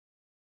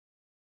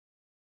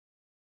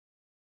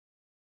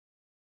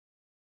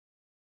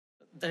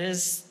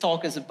This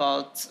talk is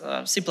about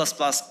C++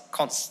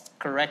 const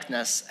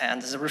correctness,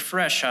 and as a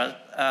refresher,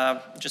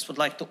 just would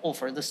like to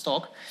offer this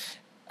talk.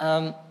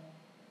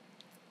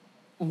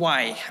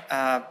 Why?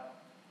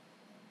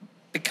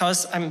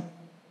 Because I'm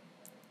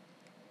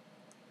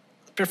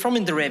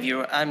performing the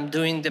review, I'm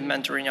doing the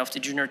mentoring of the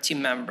junior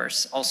team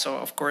members. Also,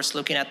 of course,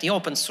 looking at the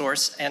open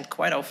source, and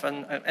quite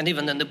often, and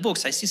even in the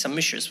books, I see some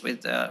issues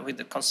with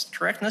the const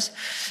correctness.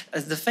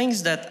 The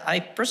things that I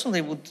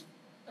personally would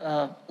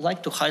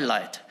like to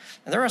highlight.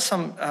 And there are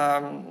some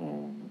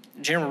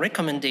general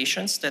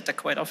recommendations that are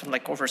quite often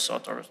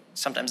overthought or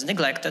sometimes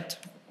neglected.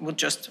 Would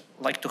just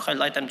like to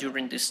highlight them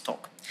during this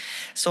talk.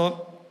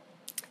 So,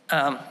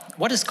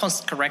 what is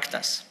const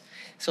correctness?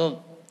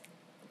 So,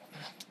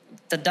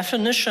 the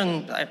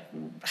definition, I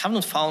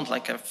haven't found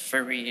a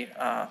very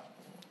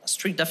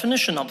strict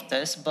definition of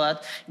this,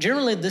 but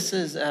generally this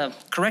is a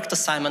correct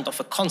assignment of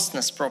a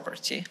constness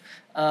property,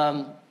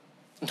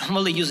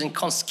 normally using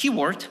const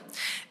keyword.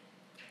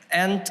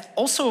 And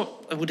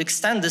also, I would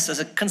extend this as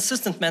a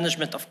consistent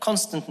management of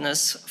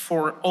constantness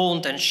for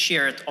owned and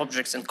shared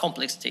objects and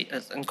complex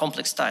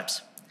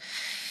types.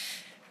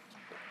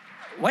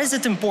 Why is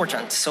it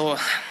important? So,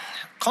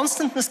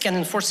 constantness can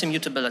enforce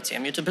immutability.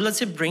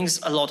 Immutability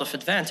brings a lot of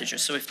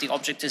advantages. So if the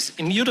object is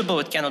immutable,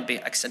 it cannot be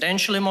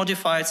accidentally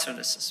modified. So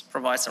this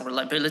provides some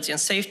reliability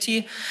and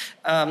safety.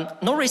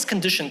 No race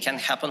condition can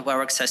happen while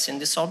accessing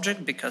this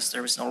object because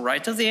there is no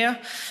writer there.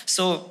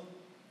 So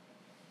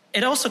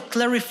it also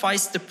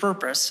clarifies the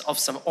purpose of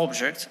some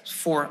object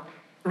for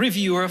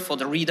reviewer, for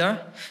the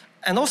reader,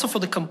 and also for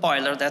the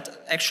compiler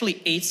that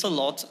actually aids a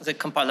lot the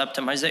compiler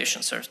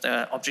optimization. So if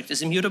the object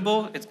is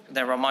immutable,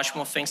 there are much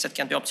more things that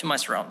can be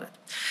optimized around it.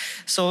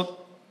 So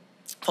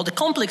for the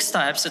complex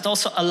types, it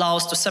also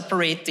allows to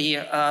separate the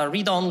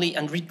read-only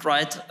and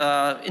read-write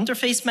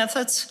interface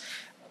methods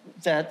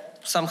that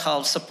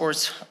somehow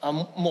supports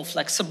more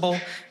flexible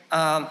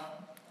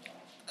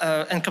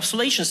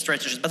encapsulation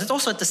strategies, but it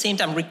also at the same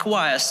time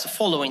requires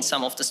following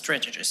some of the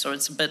strategies. So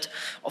it's a bit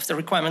of the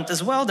requirement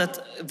as well that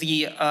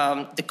the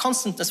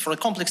constantness for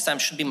the complex time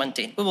should be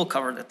maintained. We will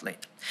cover that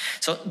later.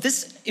 So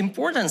this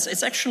importance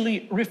is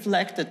actually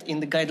reflected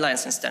in the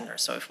guidelines and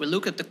standards. So if we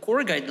look at the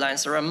core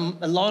guidelines, there are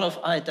a lot of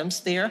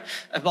items there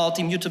about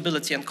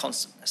immutability and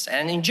constantness.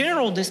 And in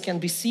general, this can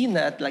be seen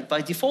that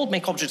by default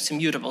make objects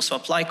immutable, so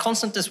apply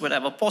constantness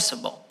wherever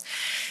possible.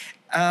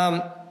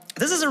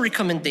 This is a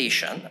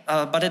recommendation,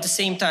 but at the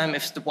same time,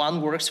 if the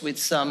one works with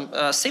some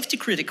safety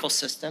critical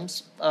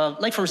systems,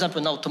 like for example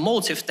in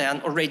automotive,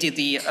 then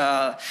already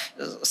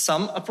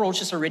some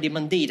approaches already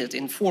mandated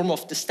in form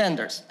of the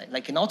standards.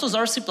 Like in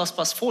AutoSAR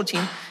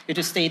C++14, it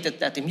is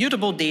stated that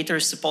immutable data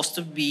is supposed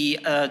to be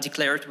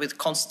declared with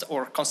const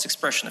or const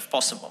expression if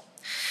possible.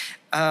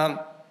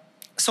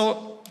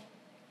 So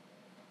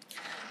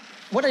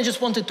what I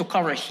just wanted to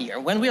cover here,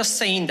 when we are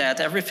saying that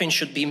everything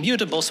should be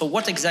immutable, so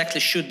what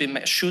exactly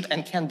should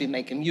and can be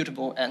made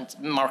immutable and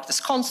marked as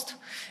const?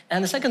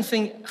 And the second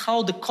thing,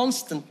 how the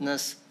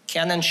constantness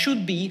can and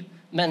should be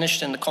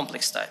managed in the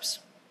complex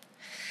types.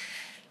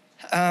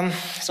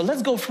 So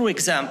let's go through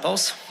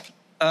examples.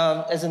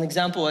 As an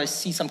example, I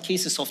see some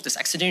cases of this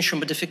accidental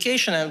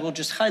modification, and we'll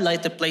just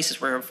highlight the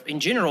places where, in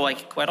general, I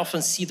quite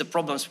often see the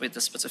problems with the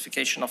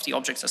specification of the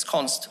objects as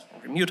const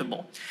or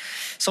immutable.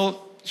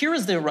 So here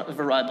is the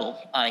variable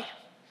I.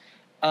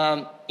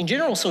 In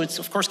general, so it's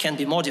of course can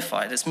be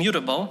modified. It's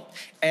mutable,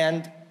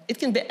 and it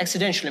can be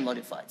accidentally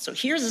modified. So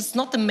here's it's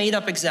not the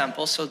made-up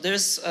example. So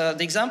there's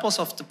the examples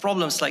of the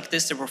problems like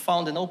this that were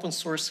found in open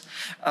source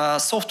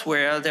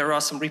software. There are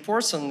some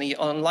reports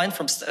online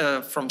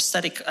from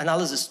static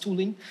analysis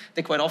tooling.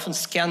 They quite often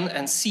scan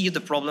and see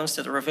the problems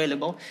that are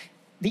available.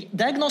 The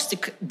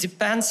diagnostic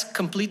depends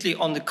completely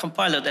on the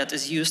compiler that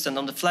is used and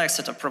on the flags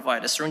that are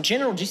provided. So in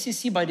general,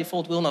 GCC by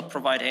default will not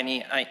provide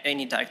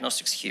any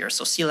diagnostics here.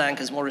 So CLang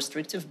is more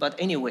restrictive, but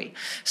anyway.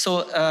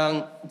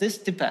 So this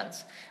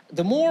depends.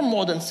 The more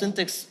modern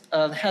syntax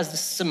has this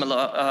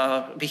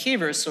similar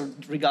behavior, so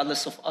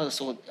regardless of,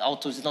 so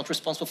auto is not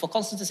responsible for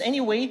constants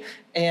anyway,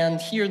 and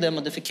here the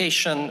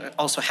modification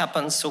also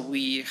happens, so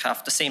we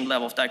have the same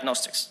level of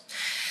diagnostics.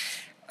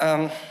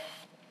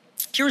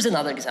 Here's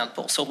another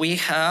example. So we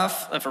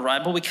have a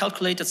variable, we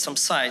calculated some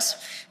size.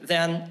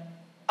 Then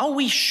are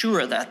we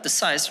sure that the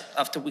size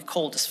after we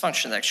call this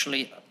function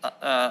actually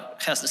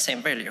has the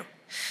same value?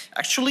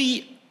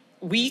 Actually,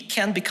 we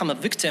can become a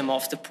victim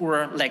of the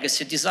poor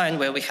legacy design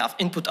where we have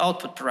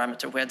input-output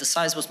parameter where the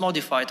size was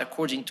modified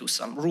according to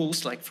some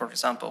rules, like for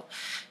example,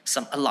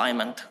 some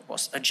alignment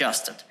was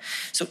adjusted.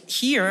 So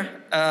here,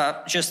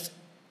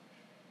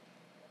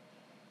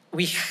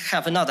 we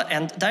have another,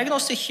 and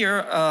diagnostic here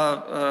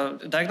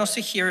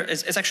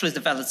is actually the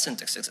valid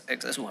syntax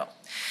as well.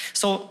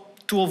 So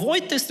to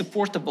avoid this, the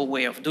portable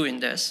way of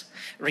doing this,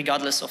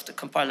 regardless of the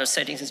compiler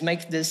settings, is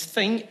make this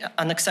thing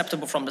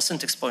unacceptable from the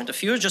syntax point of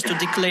view, just to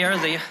declare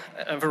the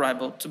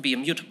variable to be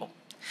immutable.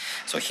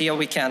 So here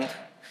we can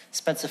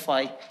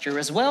specify here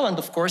as well, and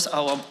of course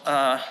our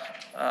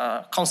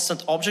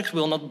constant object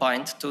will not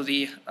bind to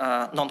the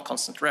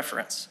non-constant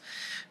reference.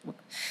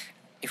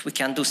 If we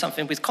can do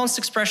something with const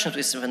expressions,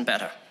 it's even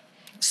better.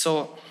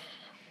 So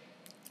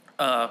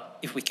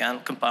if we can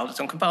compile it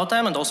on compile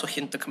time and also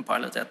hint the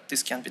compiler that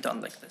this can be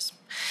done like this.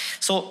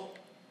 So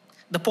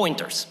the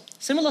pointers,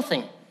 similar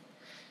thing.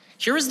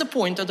 Here is the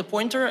pointer. The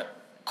pointer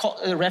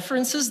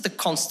references the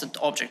constant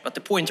object, but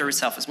the pointer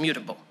itself is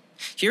mutable.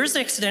 Here is the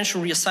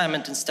accidental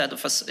reassignment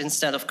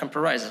instead of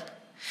comparison.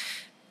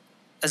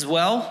 As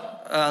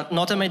well,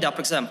 not a made-up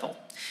example.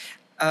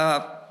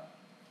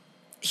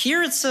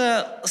 Here it's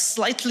a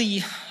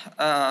slightly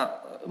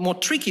more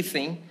tricky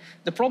thing.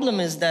 The problem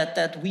is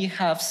that we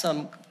have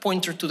some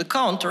pointer to the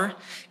counter,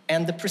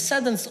 and the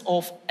precedence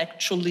of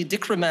actually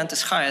decrement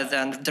is higher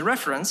than the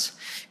reference.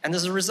 And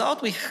as a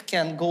result, we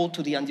can go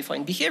to the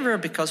undefined behavior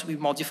because we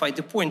modify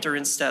the pointer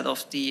instead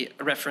of the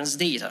reference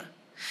data.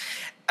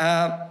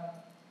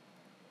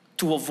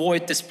 To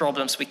avoid these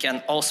problems, we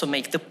can also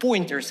make the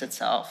pointer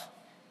itself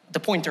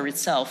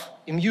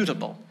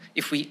immutable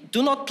if we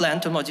do not plan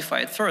to modify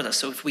it further.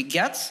 So if we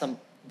get some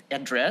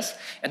address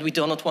and we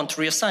do not want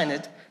to reassign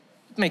it,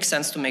 it makes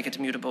sense to make it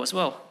immutable as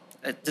well.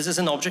 This is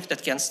an object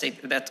that can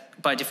state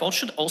that by default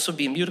should also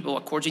be immutable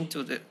according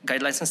to the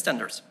guidelines and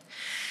standards.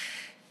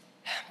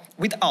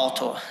 With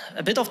auto,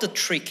 a bit of the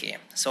tricky.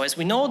 So as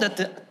we know that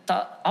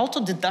the auto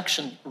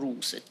deduction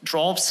rules, it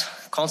drops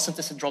constant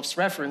as it drops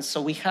reference.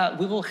 So we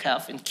will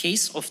have, in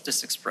case of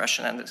this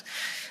expression, and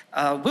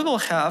we will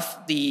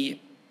have the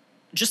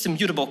just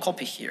immutable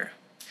copy here.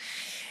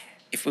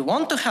 If we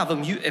want to have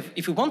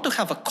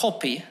a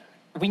copy,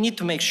 we need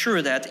to make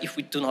sure that if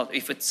it's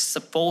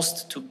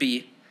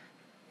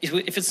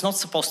not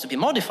supposed to be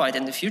modified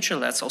in the future,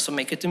 let's also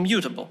make it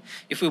immutable.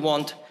 If we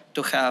want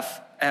to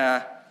have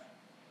a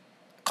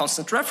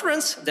constant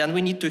reference, then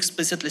we need to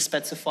explicitly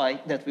specify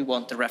that we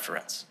want the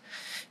reference.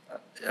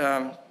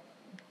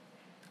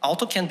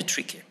 Auto can be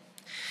tricky.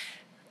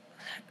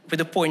 With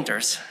the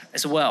pointers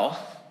as well,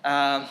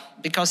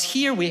 because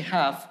here we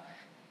have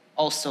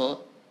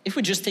also, if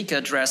we just take an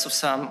address of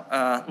some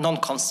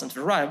non-constant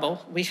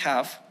variable, we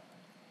have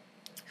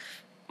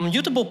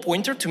mutable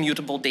pointer to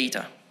mutable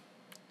data.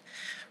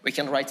 We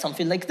can write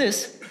something like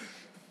this,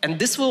 and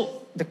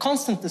the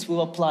constantness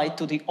will apply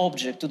to the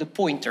object, to the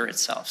pointer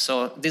itself.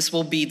 So this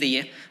will be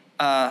the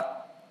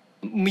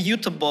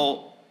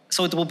mutable,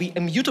 so it will be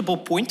a mutable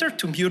pointer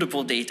to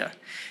mutable data.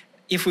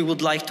 If we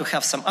would like to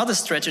have some other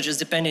strategies,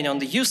 depending on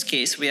the use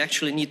case, we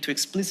actually need to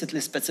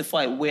explicitly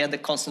specify where the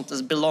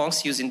constantness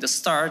belongs using the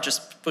star,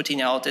 just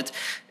putting out it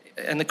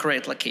in the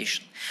correct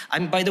location.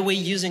 I'm, by the way,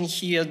 using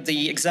here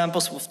the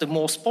examples of the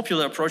most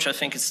popular approach. I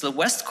think it's the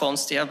west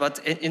const, yeah, but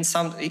in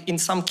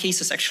some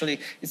cases, actually,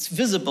 it's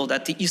visible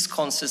that the east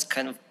const is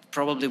kind of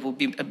probably will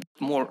be a bit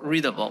more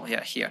readable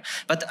here.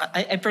 But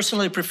I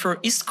personally prefer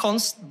east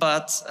const,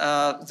 but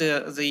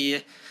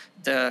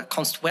the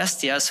const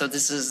west, yeah, so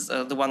this is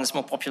the one that's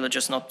more popular,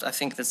 just not, I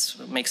think this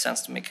makes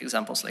sense to make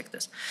examples like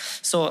this.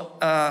 So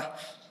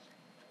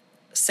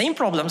same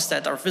problems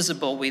that are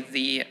visible with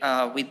the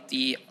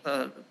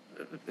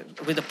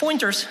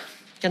pointers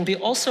can be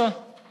also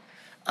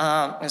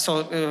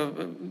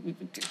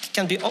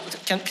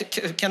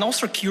can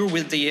also occur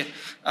with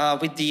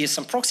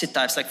some proxy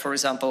types, like for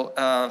example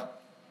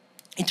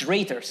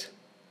iterators.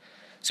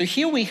 So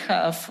here we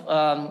have,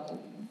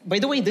 by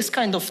the way, this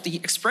kind of the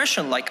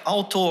expression like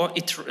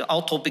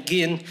auto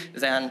begin,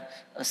 then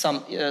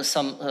some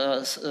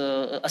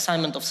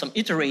assignment of some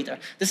iterator.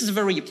 This is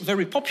very,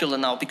 very popular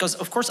now because,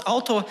 of course,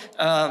 auto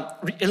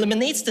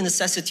eliminates the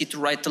necessity to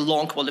write the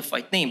long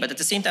qualified name, but at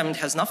the same time, it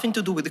has nothing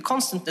to do with the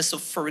constantness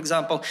of, for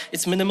example,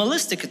 it's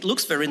minimalistic, it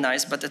looks very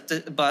nice, but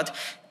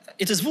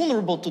it is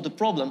vulnerable to the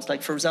problems.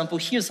 Like, for example,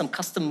 here's some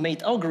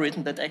custom-made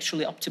algorithm that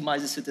actually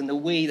optimizes it in a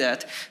way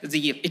that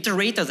the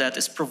iterator that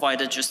is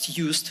provided just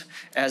used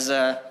as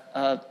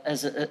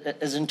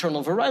as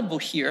internal variable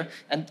here,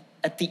 and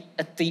at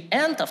the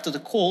end after the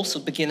call, so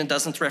begin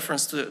doesn't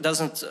reference to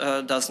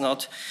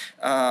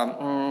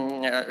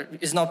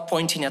is not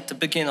pointing at the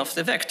begin of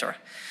the vector.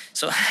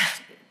 So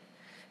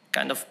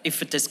kind of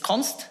if it is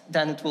const,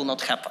 then it will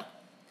not happen.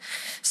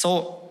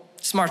 So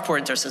smart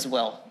pointers as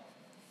well.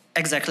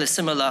 Exactly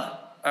similar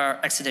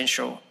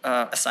accidental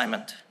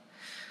assignment.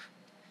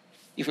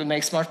 If we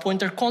make smart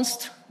pointer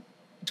const,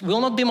 it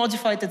will not be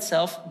modified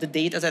itself. The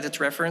data that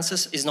it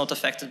references is not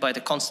affected by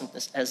the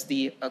constantness, as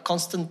the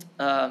constant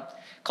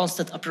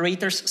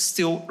operators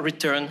still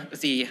return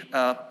the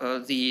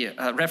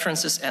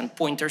references and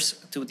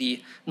pointers to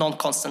the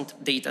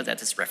non-constant data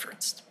that is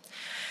referenced.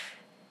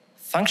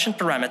 Function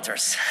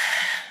parameters.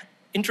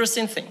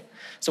 Interesting thing.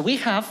 So we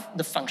have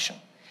the function.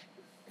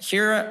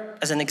 Here,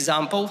 as an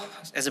example,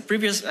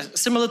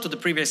 similar to the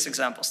previous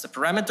examples, the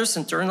parameters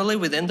internally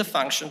within the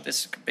function,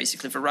 this is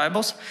basically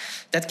variables,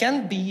 that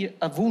can be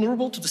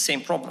vulnerable to the same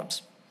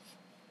problems.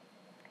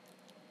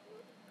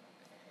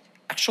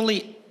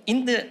 Actually,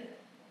 in the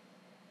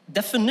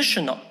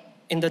definition of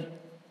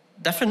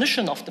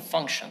the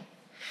function,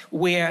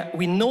 where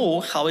we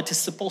know how it is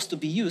supposed to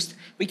be used,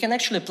 we can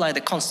actually apply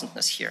the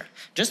constantness here,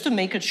 just to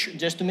make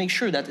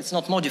sure that it's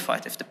not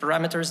modified if the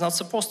parameter is not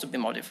supposed to be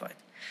modified.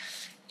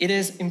 It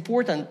is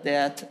important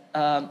that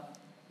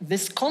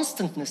this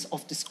constantness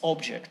of this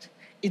object,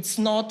 it's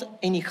not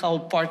anyhow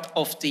part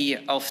of the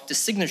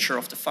signature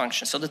of the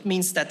function. So that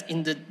means that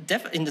in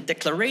the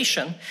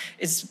declaration,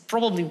 it's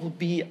probably would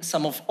be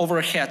some of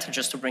overhead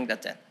just to bring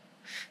that in.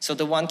 So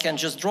the one can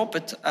just drop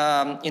it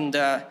in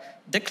the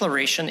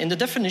declaration. In the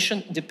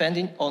definition,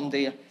 depending on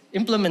the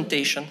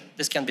implementation,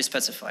 this can be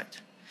specified.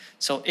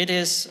 So it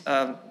is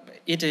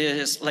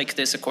like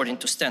this according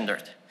to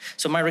standard.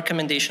 So my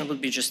recommendation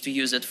would be just to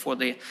use it for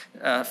the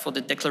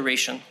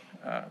declaration,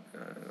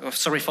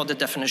 for the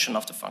definition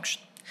of the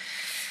function.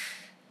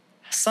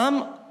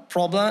 Some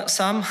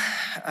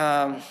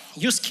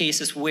use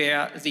cases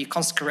where the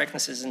const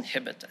correctness is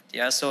inhibited.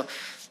 Yeah, so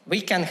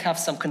we can have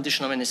some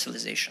conditional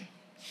initialization.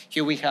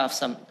 Here we have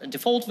some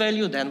default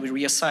value, then we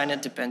reassign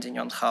it depending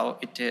on how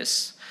it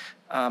is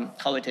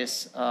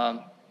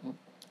on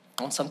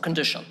some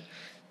condition.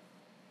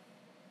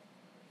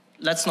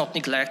 Let's not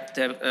neglect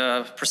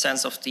the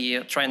presence of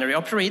the trinary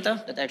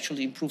operator that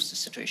actually improves the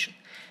situation.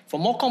 For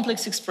more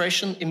complex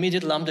expression,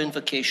 immediate lambda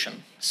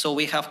invocation. So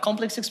we have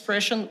complex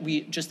expression,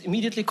 we just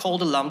immediately call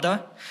the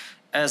lambda.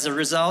 As a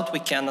result, we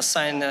can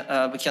assign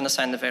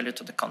the value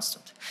to the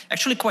constant.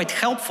 Actually quite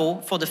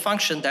helpful for the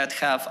function that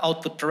have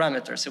output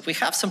parameters. If we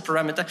have some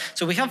parameter,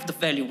 so we have the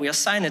value, we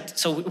assign it,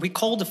 so we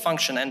call the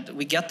function and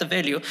we get the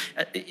value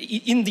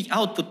in the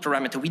output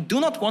parameter. We do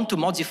not want to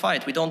modify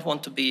it. We don't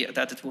want to be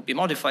that it will be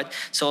modified.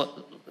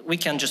 So we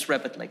can just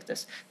wrap it like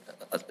this.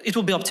 It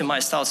will be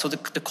optimized out, so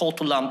the call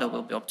to lambda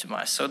will be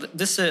optimized. So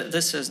this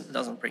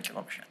doesn't break it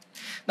overhead.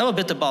 Now a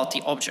bit about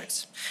the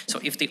objects. So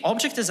if the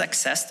object is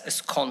accessed as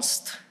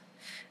const,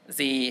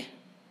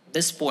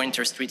 this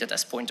pointer is treated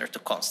as pointer to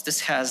const.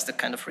 This has the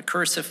kind of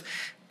recursive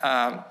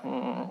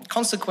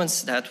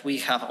consequence that we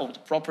have all the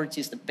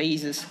properties, the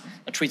bases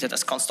are treated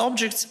as const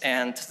objects,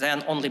 and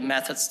then only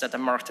methods that are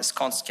marked as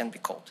const can be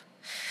called.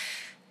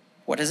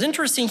 What is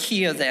interesting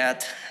here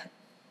that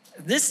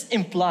this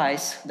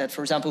implies that,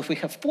 for example, if we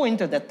have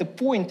pointer, that the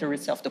pointer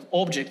itself, the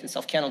object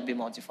itself cannot be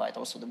modified.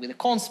 Also with the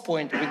const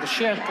pointer, with the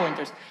shared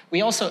pointers,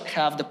 we also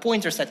have the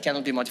pointers that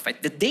cannot be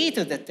modified. The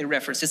data that they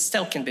reference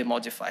itself can be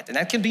modified, and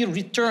that can be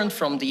returned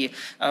from the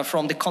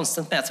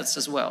constant methods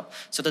as well.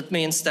 So that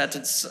means that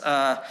it's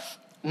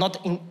not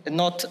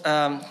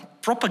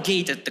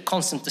propagated the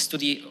constantness to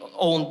the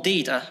own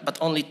data, but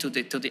only to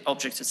the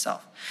object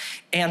itself.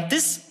 And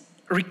this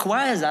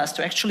requires us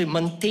to actually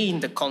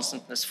maintain the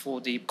constantness for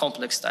the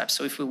complex type.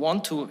 So if we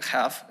want to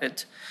have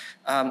it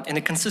in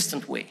a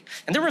consistent way.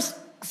 And there were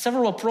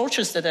several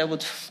approaches that I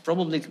would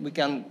we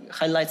can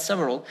highlight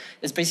several.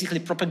 It's basically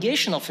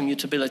propagation of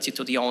immutability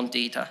to the own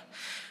data,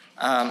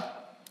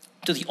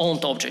 to the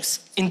owned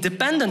objects,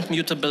 independent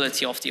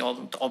mutability of the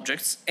owned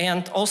objects,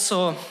 and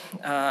also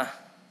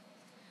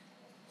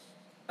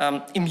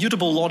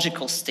immutable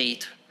logical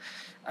state.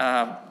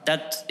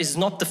 That is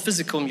not the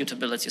physical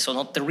immutability, so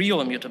not the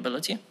real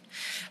immutability.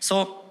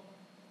 So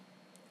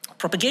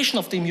propagation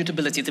of the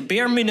immutability, the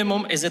bare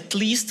minimum is at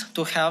least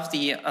to have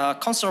the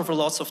constant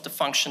overloads of the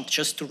function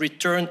just to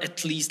return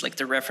at least like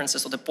the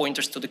references or the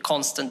pointers to the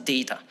constant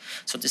data.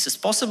 So this is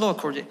possible.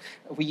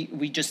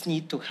 We just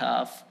need to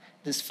have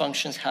these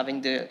functions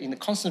having in the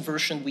constant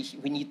version,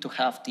 we need to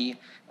have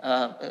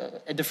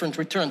a different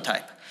return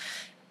type.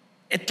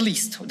 At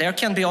least. There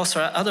can be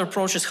also other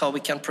approaches how we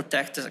can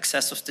protect the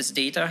access of this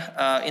data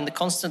in the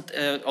constant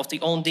of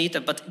the own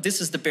data, but this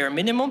is the bare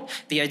minimum.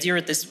 The idea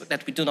is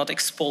that we do not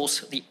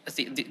expose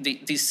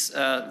these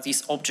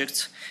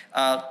objects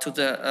to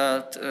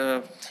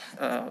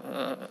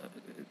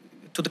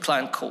the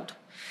client code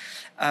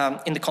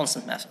in the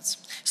constant methods.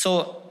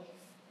 So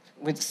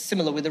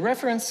similar with the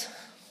reference,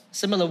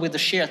 similar with the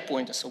shared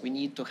pointer, so we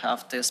need to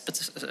have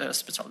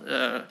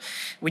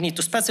we need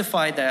to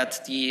specify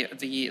that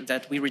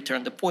that we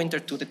return the pointer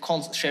to the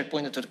shared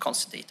pointer to the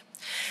constant data.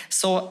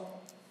 So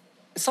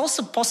it's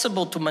also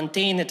possible to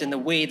maintain it in a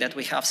way that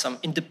we have some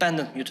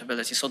independent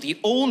mutability. So the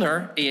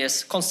owner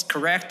is const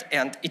correct,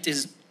 and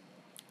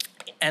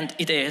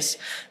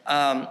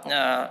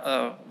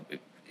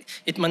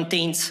it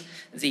maintains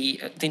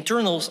the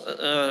internal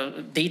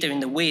data in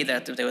the way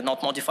that they were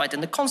not modified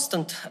in the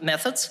constant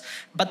methods,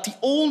 but the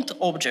owned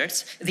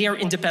objects, they are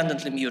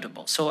independently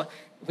mutable. So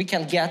we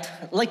can get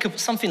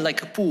something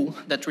like a pool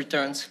that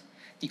returns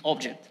the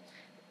object.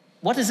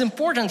 What is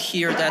important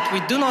here that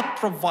we do not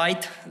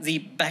provide the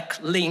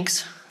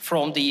backlinks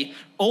from the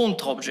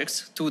owned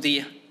objects to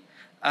the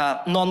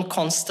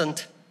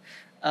non-constant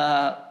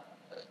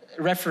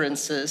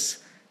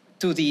references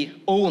to the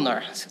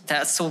owner.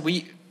 So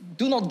we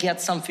do not get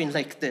something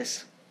like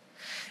this,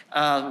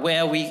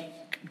 where we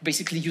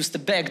basically use the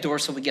backdoor,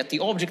 so we get the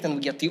object and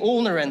we get the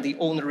owner, and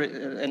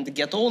the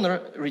get owner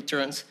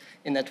returns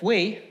in that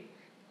way.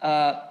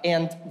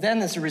 And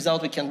then as a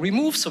result, we can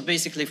remove. So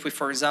basically, if we,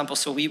 for example,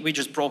 so we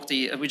just break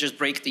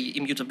the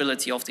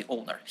immutability of the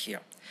owner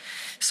here.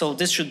 So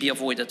this should be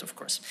avoided, of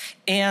course.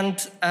 And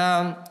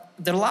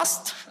the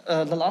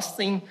last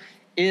thing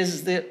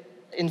is that,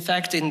 in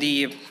fact, in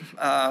the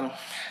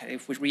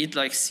if we read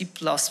like C++,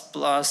 like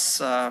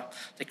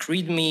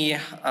README,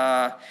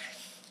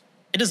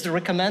 it is the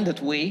recommended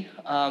way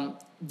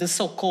the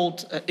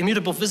so-called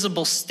immutable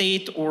visible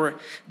state or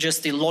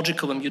just the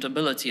logical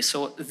immutability.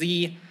 So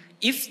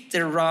if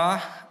there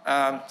are,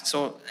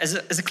 so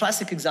as a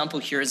classic example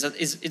here is that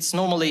it's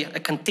normally a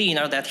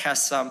container that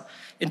has some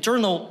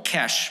internal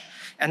cache,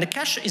 and the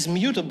cache is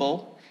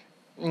mutable,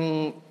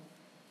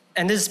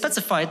 and is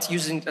specified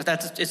using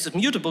that it's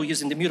immutable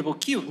using the mutable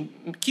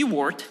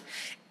keyword,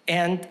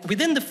 and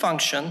within the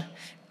function,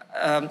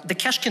 the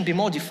cache can be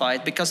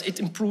modified because it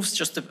improves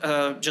just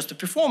the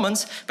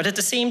performance, but at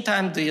the same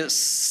time, the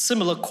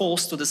similar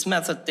calls to this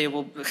method they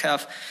will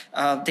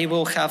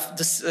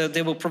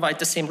provide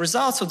the same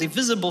result. So the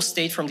visible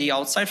state from the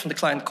outside, from the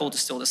client code,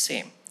 is still the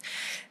same.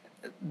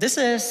 This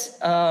is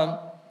an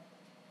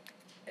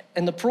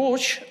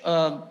approach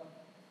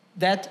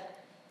that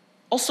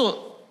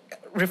also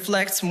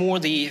reflects more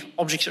the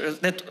object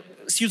that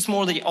suits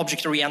more the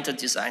object-oriented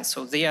design.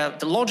 So the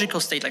logical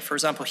state, like for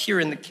example, here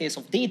in the case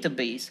of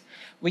database,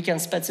 we can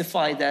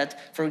specify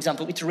that, for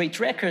example, iterate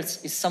records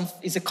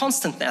is a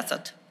constant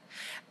method,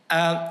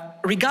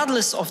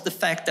 regardless of the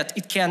fact that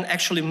it can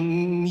actually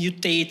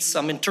mutate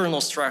some internal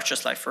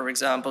structures, like for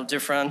example,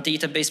 different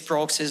database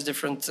proxies,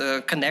 different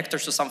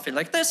connectors or something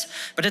like this.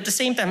 But at the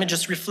same time, it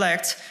just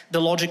reflects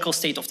the logical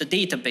state of the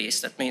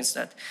database. That means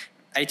that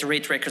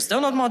iterate records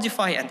do not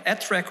modify and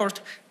add record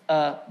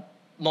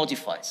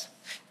modifies.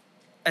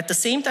 At the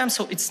same time,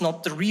 so it's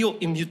not the real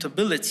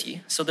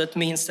immutability. So that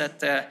means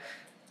that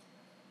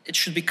it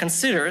should be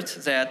considered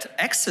that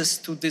access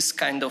to this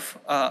kind of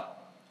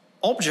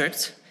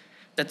object,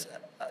 that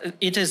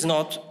it is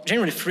not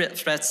generally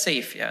threat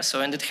safe, yeah.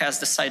 So, and it has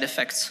the side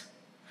effects.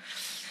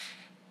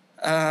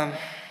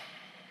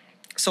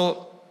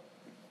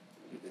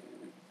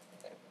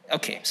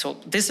 Okay, so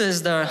this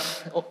is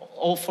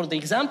all for the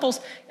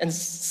examples, and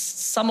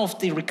some of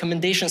the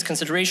recommendations,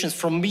 considerations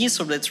from me,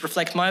 so let's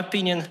reflect my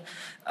opinion.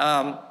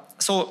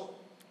 So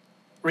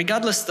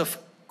regardless of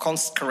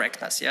const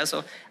correctness, yeah,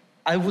 so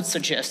I would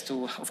suggest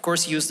to, of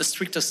course, use the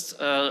strictest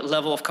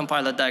level of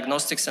compiler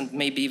diagnostics and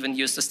maybe even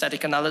use the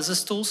static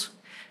analysis tools,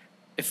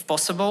 if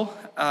possible.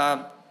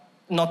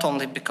 Not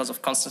only because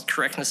of constant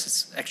correctness,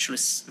 it's actually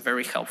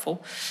very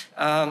helpful.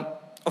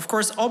 Of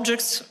course,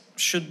 objects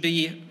should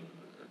be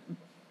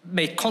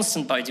made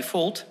constant by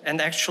default, and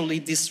actually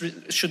this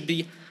should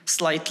be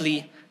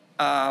slightly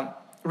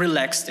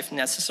relaxed if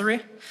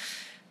necessary.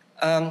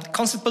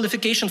 Constant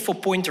qualification for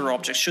pointer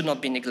objects should not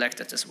be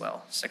neglected as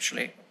well. It's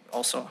actually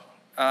also,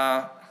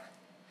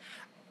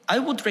 I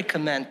would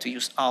recommend to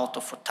use auto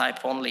for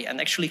type only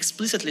and actually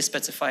explicitly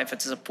specify if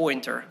it is a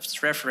pointer, if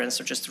it's reference,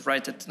 or just to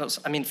write it. No,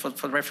 I mean,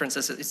 for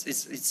references,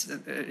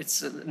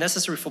 it's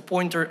necessary for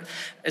pointer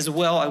as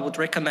well. I would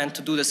recommend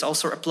to do this,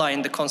 also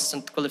applying the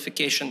constant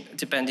qualification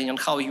depending on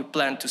how you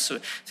plan to. So I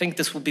think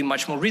this will be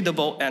much more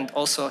readable and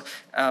also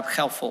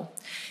helpful.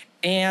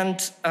 And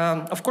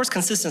of course,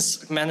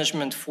 consistency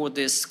management for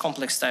this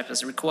complex type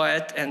is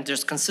required, and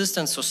there's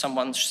consistency, so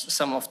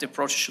some of the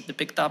approaches should be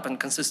picked up and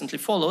consistently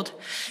followed.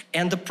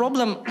 And the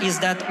problem is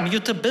that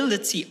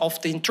mutability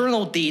of the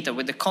internal data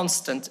with the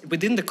constant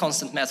within the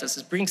constant methods,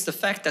 it brings the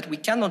fact that we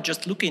cannot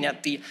just looking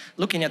at the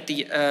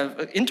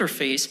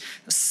interface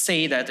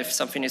say that if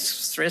something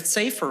is threat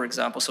safe, for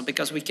example. So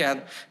because we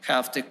can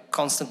have the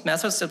constant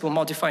methods that will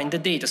modify in the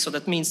data, so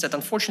that means that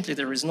unfortunately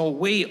there is no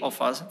way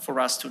for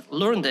us to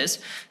learn this.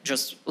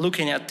 Just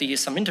looking at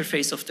some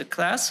interface of the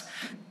class.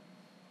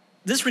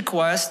 This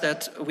requires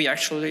that we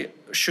actually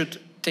should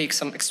take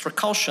some extra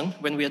caution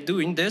when we are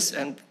doing this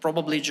and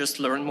probably just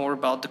learn more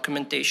about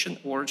documentation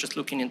or just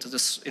looking into the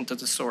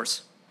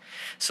source.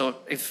 So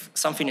if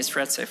something is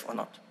threat safe or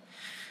not.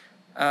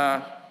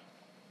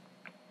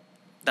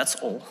 That's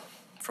all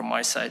from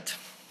my side.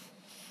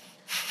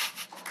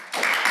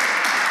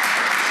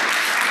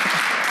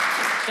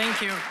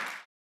 Thank you.